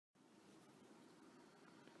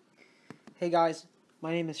Hey guys,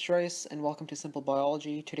 my name is Shreyas and welcome to Simple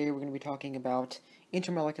Biology. Today we're going to be talking about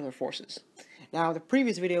intermolecular forces. Now, in the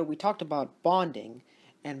previous video we talked about bonding,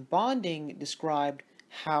 and bonding described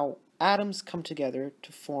how atoms come together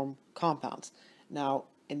to form compounds. Now,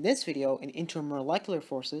 in this video, in intermolecular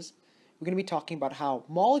forces, we're going to be talking about how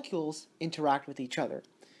molecules interact with each other.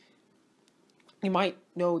 You might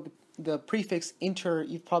know the prefix inter,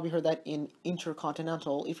 you've probably heard that in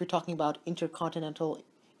intercontinental. If you're talking about intercontinental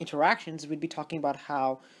interactions, we'd be talking about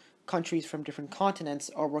how countries from different continents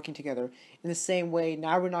are working together. In the same way,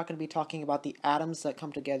 now we're not going to be talking about the atoms that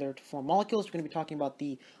come together to form molecules, we're going to be talking about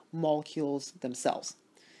the molecules themselves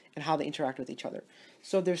and how they interact with each other.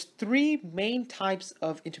 So there's three main types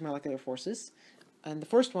of intermolecular forces. And the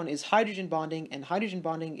first one is hydrogen bonding, and hydrogen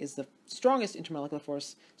bonding is the strongest intermolecular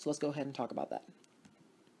force, so let's go ahead and talk about that.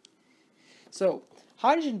 So,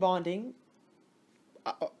 hydrogen bonding,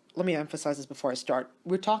 let me emphasize this before I start.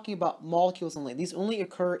 We're talking about molecules only. These only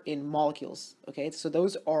occur in molecules, okay? So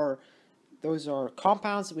those are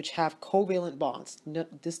compounds which have covalent bonds. No,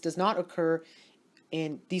 this does not occur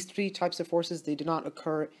in these three types of forces. They do not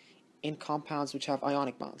occur in compounds which have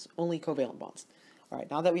ionic bonds, only covalent bonds. All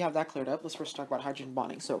right, now that we have that cleared up, let's first talk about hydrogen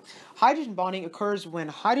bonding. So, hydrogen bonding occurs when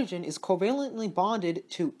hydrogen is covalently bonded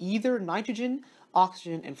to either nitrogen,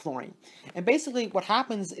 oxygen, and fluorine. And basically what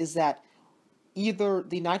happens is that either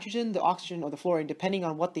the nitrogen, the oxygen, or the fluorine, depending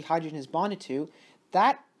on what the hydrogen is bonded to,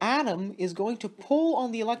 that atom is going to pull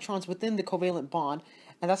on the electrons within the covalent bond,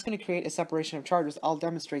 and that's going to create a separation of charges. I'll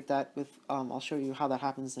demonstrate that with, I'll show you how that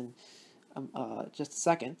happens in just a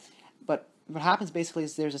second. But what happens basically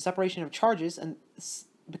is there's a separation of charges, and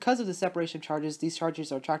because of the separation of charges, these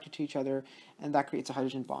charges are attracted to each other, and that creates a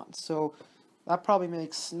hydrogen bond. So that probably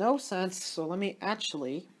makes no sense, so let me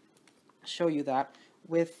actually show you that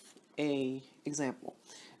with an example.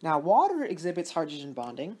 Now, water exhibits hydrogen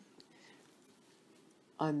bonding,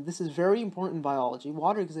 and this is very important in biology.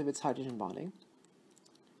 Water exhibits hydrogen bonding,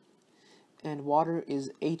 and water is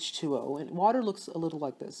H2O, and water looks a little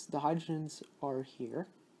like this. The hydrogens are here,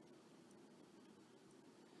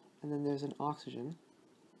 and then there's an oxygen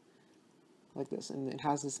like this, and it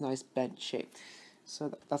has this nice bent shape.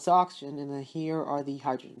 So that's the oxygen, and then here are the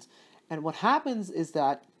hydrogens. And what happens is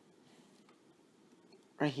that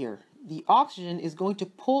right here, the oxygen is going to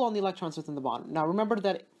pull on the electrons within the bond. Now remember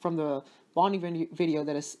that from the bonding video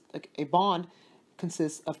that is like a bond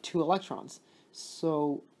consists of two electrons.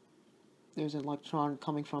 So there's an electron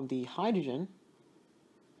coming from the hydrogen,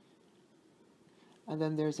 and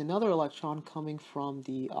then there's another electron coming from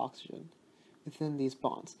the oxygen within these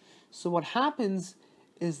bonds. So what happens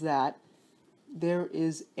is that there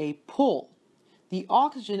is a pull. The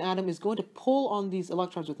oxygen atom is going to pull on these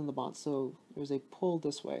electrons within the bond. So there's a pull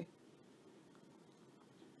this way.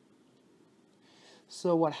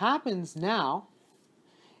 So what happens now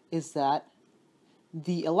is that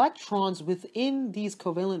the electrons within these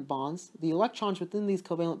covalent bonds,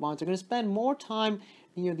 are going to spend more time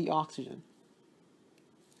near the oxygen.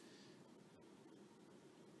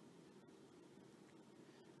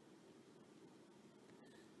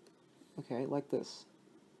 Okay, like this.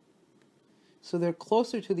 So they're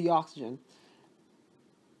closer to the oxygen,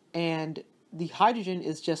 and the hydrogen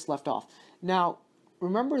is just left off. Now,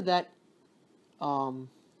 remember that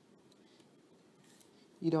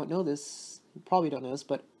you don't know this, you probably don't know this,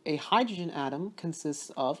 but a hydrogen atom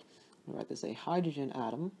consists of, let me write this, a hydrogen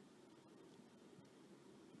atom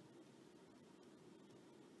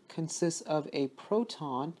consists of a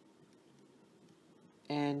proton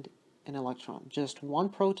and an electron, just one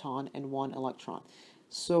proton and one electron.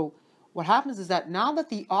 So what happens is that now that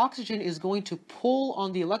the oxygen is going to pull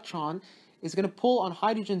on the electron, is going to pull on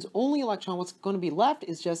hydrogen's only electron, what's going to be left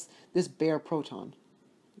is just this bare proton,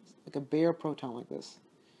 like a bare proton like this.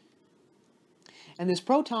 And this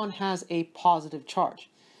proton has a positive charge.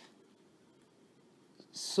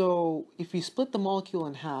 So if you split the molecule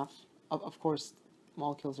in half, of course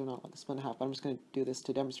molecules are not like split in half, but I'm just going to do this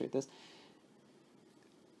to demonstrate this.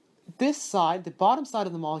 This side, the bottom side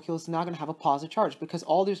of the molecule, is now going to have a positive charge because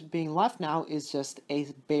all there's being left now is just a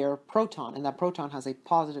bare proton, and that proton has a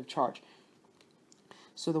positive charge.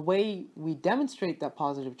 So the way we demonstrate that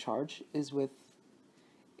positive charge is with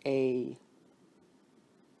a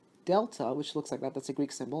delta, which looks like that, that's a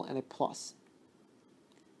Greek symbol, and a plus.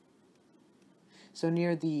 So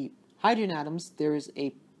near the hydrogen atoms, there is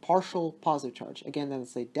a partial positive charge. Again,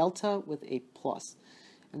 that's a delta with a plus,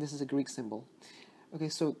 and this is a Greek symbol. Okay,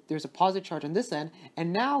 so there's a positive charge on this end,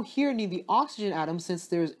 and now here near the oxygen atom, since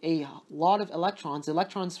there's a lot of electrons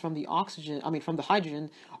from the from the hydrogen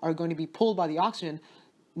are going to be pulled by the oxygen.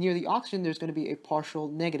 Near the oxygen, there's going to be a partial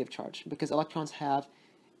negative charge because electrons have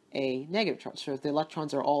a negative charge. So if the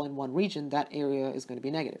electrons are all in one region, that area is going to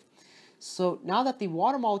be negative. So now that the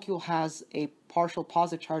water molecule has a partial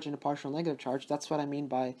positive charge and a partial negative charge, that's what I mean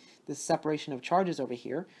by this separation of charges over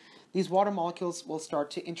here, these water molecules will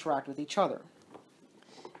start to interact with each other.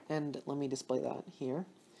 And let me display that here.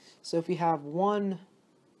 So if we have one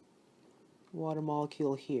water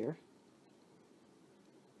molecule here,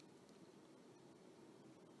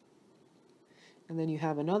 and then you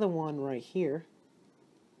have another one right here,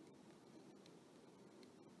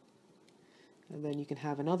 and then you can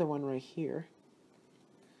have another one right here,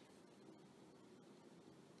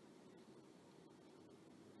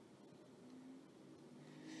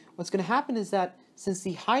 what's going to happen is that since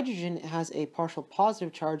the hydrogen has a partial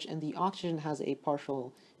positive charge and the oxygen has a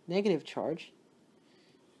partial negative charge,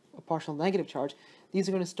 these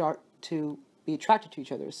are going to start to be attracted to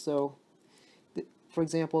each other. So, for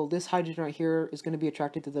example, this hydrogen right here is going to be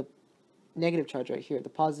attracted to the negative charge right here.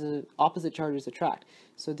 The opposite charges attract.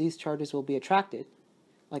 So these charges will be attracted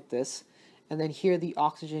like this, and then here the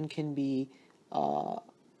oxygen can be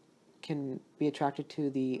attracted to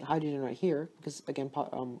the hydrogen right here, because again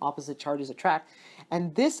opposite charges attract,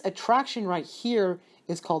 and this attraction right here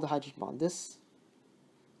is called the hydrogen bond. This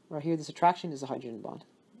right here, this attraction is a hydrogen bond.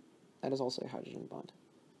 That is also a hydrogen bond.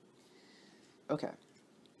 Okay,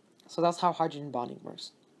 so that's how hydrogen bonding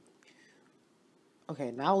works.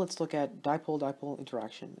 Okay, now let's look at dipole-dipole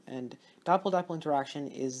interaction. And dipole-dipole interaction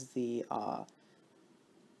is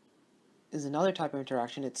another type of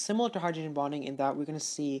interaction. It's similar to hydrogen bonding in that we're going to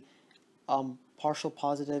see partial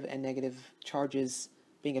positive and negative charges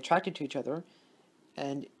being attracted to each other,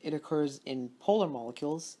 and it occurs in polar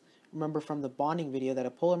molecules. Remember from the bonding video that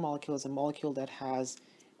a polar molecule is a molecule that has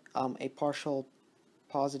a partial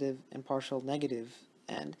positive and partial negative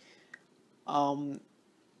end.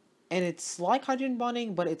 And it's like hydrogen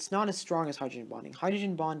bonding, but it's not as strong as hydrogen bonding.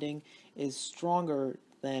 Hydrogen bonding is stronger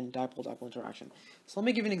than dipole-dipole interaction. So let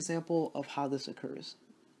me give you an example of how this occurs.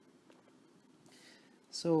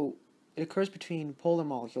 So it occurs between polar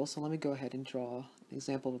molecules. So let me go ahead and draw an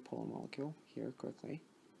example of a polar molecule here quickly.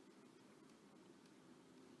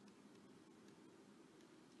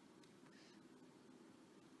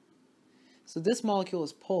 So this molecule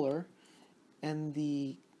is polar, and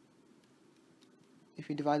if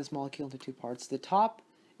you divide this molecule into two parts, the top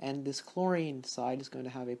and this chlorine side is going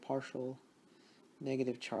to have a partial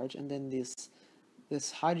negative charge, and then this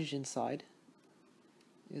hydrogen side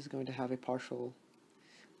is going to have a partial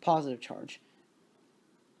positive charge.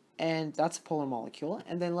 And that's a polar molecule.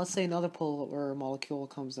 And then let's say another polar molecule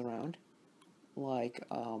comes around, like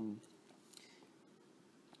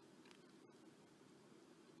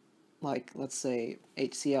let's say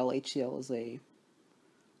HCl. HCl is a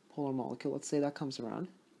polar molecule. Let's say that comes around.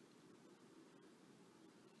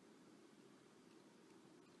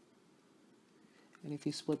 And if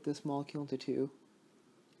you split this molecule into two,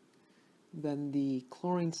 then the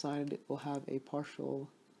chlorine side will have a partial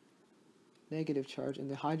negative charge, and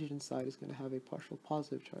the hydrogen side is going to have a partial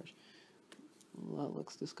positive charge. Well, that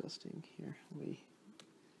looks disgusting here. Let me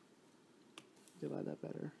divide that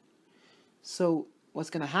better. So what's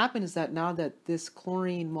going to happen is that now that this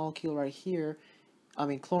chlorine molecule right here,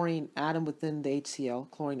 chlorine atom within the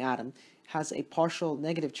HCl, chlorine atom, has a partial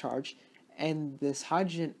negative charge, and this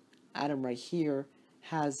hydrogen atom right here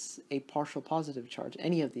has a partial positive charge.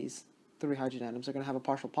 Any of these three hydrogen atoms are going to have a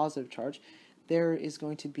partial positive charge. There is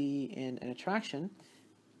going to be an attraction,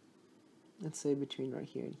 let's say between right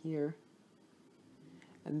here and here,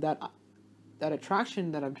 and that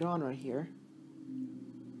attraction that I've drawn right here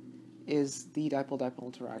is the dipole-dipole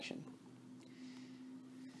interaction.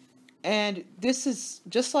 And this is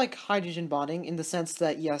just like hydrogen bonding in the sense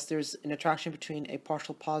that, yes, there's an attraction between a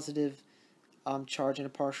partial positive charge and a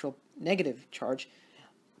partial negative charge,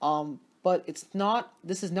 but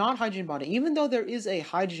this is not hydrogen bonding. Even though there is a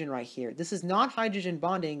hydrogen right here, this is not hydrogen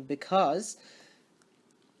bonding because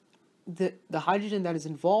the hydrogen that is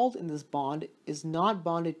involved in this bond is not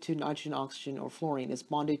bonded to nitrogen, oxygen, or fluorine. It's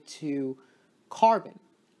bonded to carbon.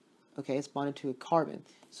 Okay, it's bonded to a carbon.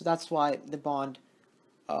 So that's why the bond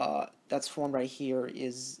that's formed right here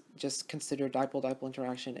is just considered dipole-dipole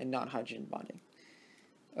interaction and not hydrogen bonding.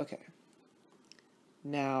 Okay.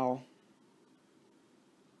 Now,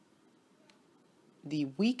 the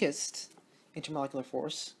weakest intermolecular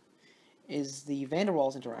force is the van der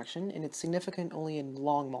Waals interaction, and it's significant only in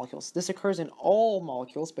long molecules. This occurs in all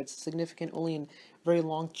molecules, but it's significant only in very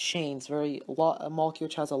long chains, a molecule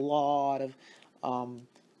which has a lot of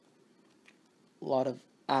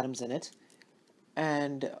atoms in it.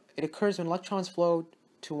 And it occurs when electrons flow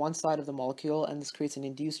to one side of the molecule, and this creates an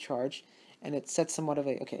induced charge. and it sets somewhat of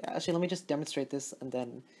a, okay, actually let me just demonstrate this, and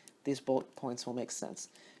then these bullet points will make sense.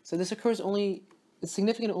 So this occurs only, it's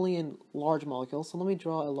significant only in large molecules. So let me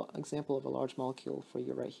draw an example of a large molecule for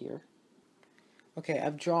you right here. Okay,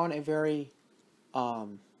 I've drawn a very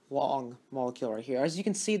long molecule right here. As you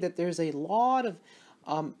can see that there's a lot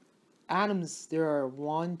of atoms. There are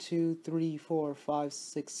 1, 2, 3, 4, 5,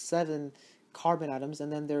 6, 7 carbon atoms,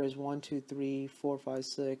 and then there is 1, 2, 3, 4, 5,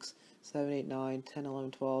 6, 7, 8, 9, 10,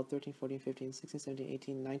 11, 12, 13, 14, 15, 16, 17,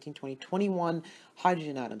 18, 19, 20, 21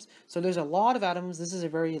 hydrogen atoms. So there's a lot of atoms. This is a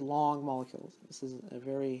very long molecule. This is a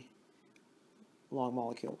very long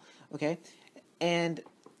molecule, okay? And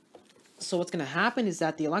so what's going to happen is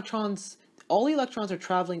that the electrons, all the electrons are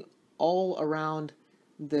traveling all around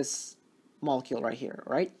this molecule right here,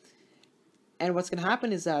 right? And what's going to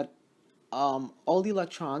happen is that all the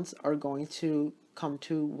electrons are going to come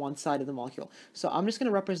to one side of the molecule. So I'm just going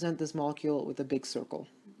to represent this molecule with a big circle.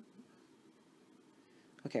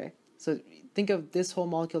 Okay, so think of this whole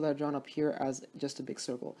molecule that I've drawn up here as just a big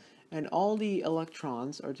circle. And all the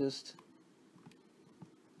electrons are just,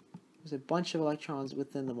 there's a bunch of electrons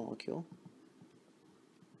within the molecule.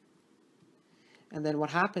 And then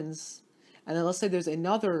what happens, and then let's say there's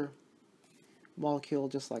another molecule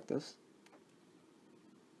just like this.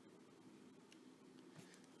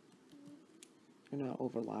 They're not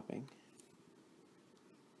overlapping.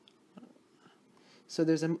 So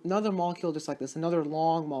there's another molecule just like this, another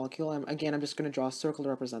long molecule, and again I'm just going to draw a circle to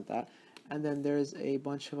represent that. And then there's a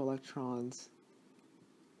bunch of electrons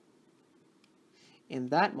in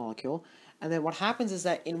that molecule. And then what happens is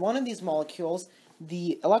that in one of these molecules,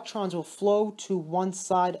 the electrons will flow to one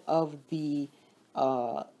side of the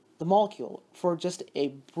molecule for just a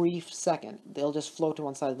brief second. They'll just flow to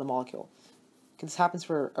one side of the molecule. This happens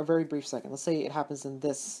for a very brief second. Let's say it happens in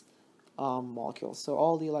this molecule. So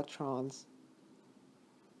all the electrons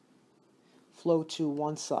flow to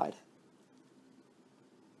one side.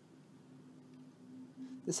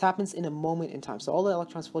 This happens in a moment in time. So all the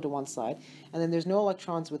electrons flow to one side, and then there's no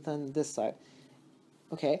electrons within this side.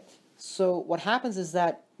 Okay, so what happens is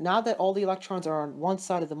that now that all the electrons are on one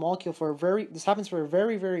side of the molecule for this happens for a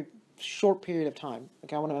very, very short period of time.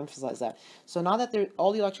 Okay, I want to emphasize that. So now that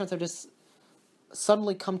all the electrons have just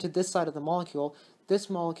suddenly come to this side of the molecule, this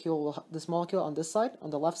molecule on this side, on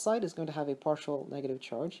the left side, is going to have a partial negative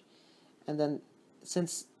charge. And then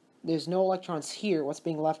since there's no electrons here, what's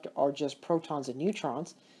being left are just protons and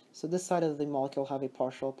neutrons. So this side of the molecule have a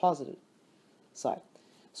partial positive side.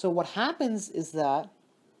 So what happens is that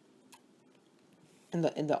in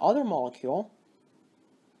the other molecule,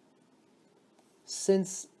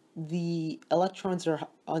 since the electrons are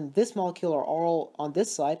on this molecule are all on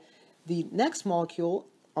this side, the next molecule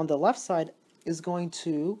on the left side is going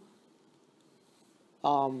to,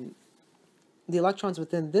 the electrons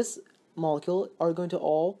within this molecule are going to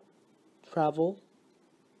all travel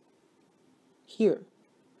here,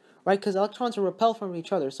 right? Because electrons are repelled from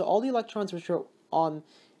each other. So all the electrons which are on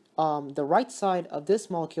the right side of this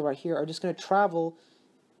molecule right here are just going to travel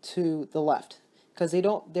to the left, because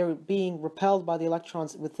they're being repelled by the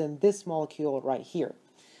electrons within this molecule right here.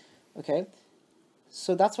 Okay,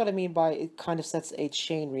 so that's what I mean by it kind of sets a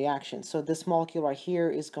chain reaction. So this molecule right here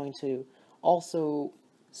is going to also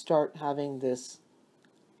start having this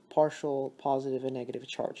partial positive and negative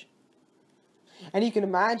charge. And you can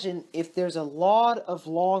imagine if there's a lot of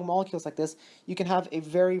long molecules like this, you can have a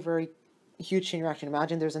very, very huge chain reaction.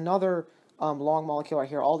 Imagine there's another long molecule right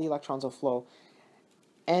here, all the electrons will flow.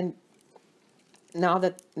 And now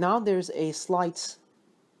there's a slight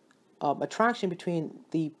attraction between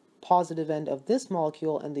the positive end of this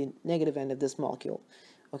molecule and the negative end of this molecule.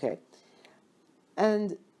 Okay,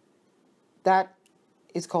 and that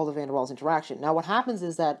is called the van der Waals interaction. Now what happens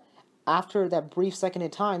is that after that brief second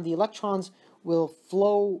in time, the electrons will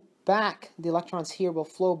flow back, the electrons here will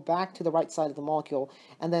flow back to the right side of the molecule,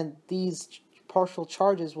 and then these partial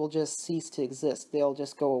charges will just cease to exist. They'll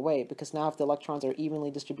just go away, because now if the electrons are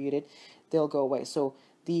evenly distributed, they'll go away. So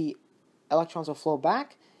the electrons will flow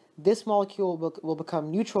back, this molecule will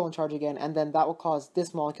become neutral in charge again, and then that will cause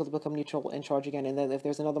this molecule to become neutral in charge again, and then if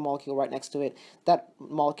there's another molecule right next to it, that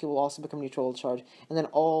molecule will also become neutral in charge, and then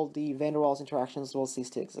all the van der Waals interactions will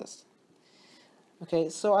cease to exist. Okay,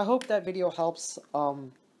 so I hope that video helps.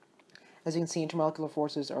 As you can see, intermolecular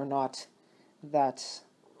forces are not that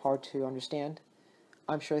hard to understand.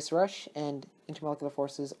 I'm Shreyas, and intermolecular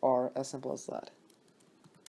forces are as simple as that.